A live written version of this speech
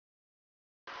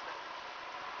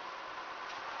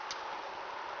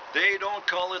They don't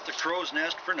call it the Crow's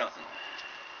Nest for nothing.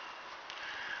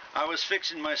 I was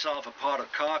fixing myself a pot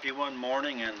of coffee one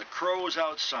morning, and the crows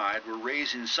outside were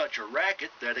raising such a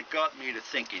racket that it got me to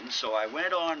thinking, so I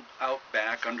went on out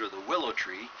back under the willow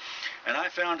tree and I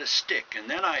found a stick, and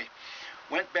then I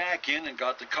went back in and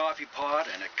got the coffee pot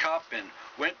and a cup and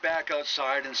went back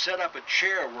outside and set up a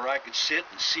chair where I could sit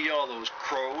and see all those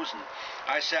crows, and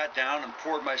I sat down and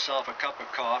poured myself a cup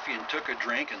of coffee and took a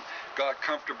drink and got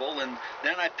comfortable, and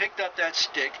then I picked up that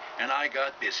stick and I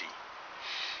got busy.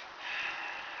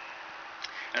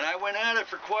 And I went at it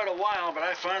for quite a while, but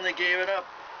I finally gave it up.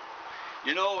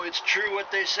 You know, it's true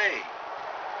what they say.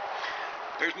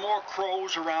 There's more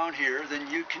crows around here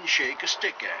than you can shake a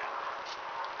stick at.